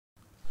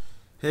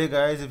Hey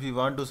guys, if you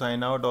want to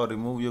sign out or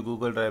remove your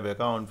Google Drive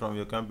account from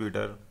your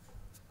computer,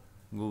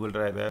 Google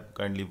Drive app,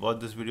 kindly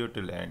watch this video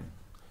till end.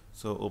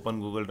 So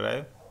open Google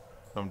Drive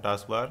from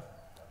taskbar.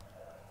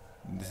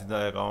 This is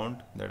the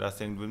account that are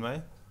synced with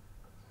my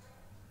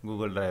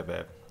Google Drive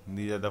app.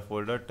 These are the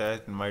folder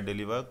tagged in my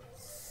daily work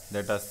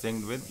that are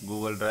synced with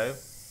Google Drive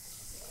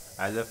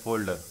as a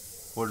folder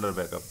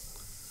backup.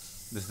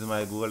 This is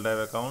my Google Drive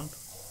account.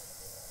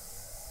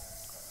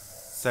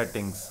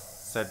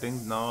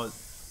 Settings now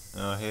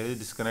here is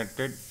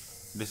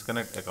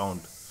disconnect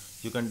account.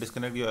 You can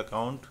disconnect your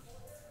account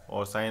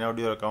or sign out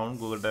your account,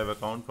 Google Drive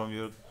account, from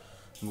your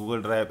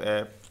Google Drive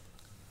app.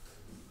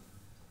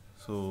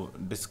 So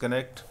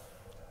disconnect.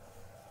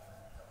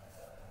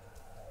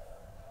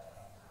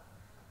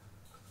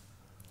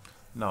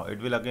 Now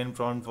it will again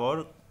prompt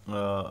for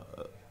uh,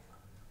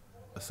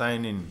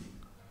 sign in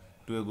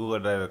to your Google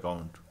Drive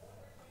account.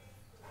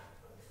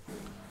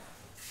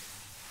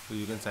 So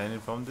you can sign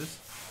in from this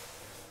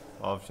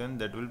option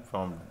that will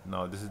prompt.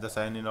 Now this is the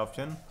sign in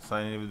option,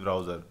 sign in with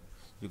browser.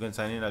 You can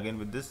sign in again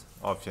with this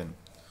option.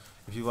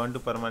 If you want to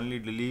permanently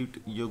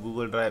delete your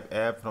Google Drive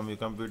app from your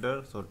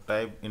computer, so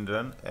type in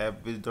run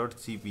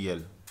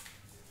appwiz.cpl.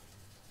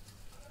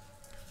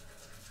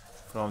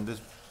 From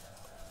this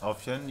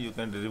option you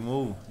can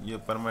remove your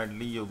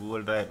permanently your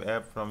Google Drive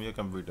app from your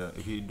computer.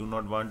 If you do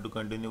not want to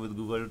continue with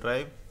Google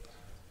Drive,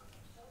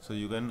 so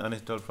you can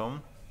uninstall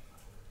from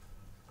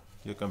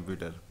your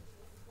computer.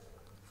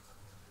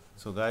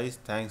 So guys,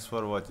 thanks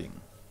for watching.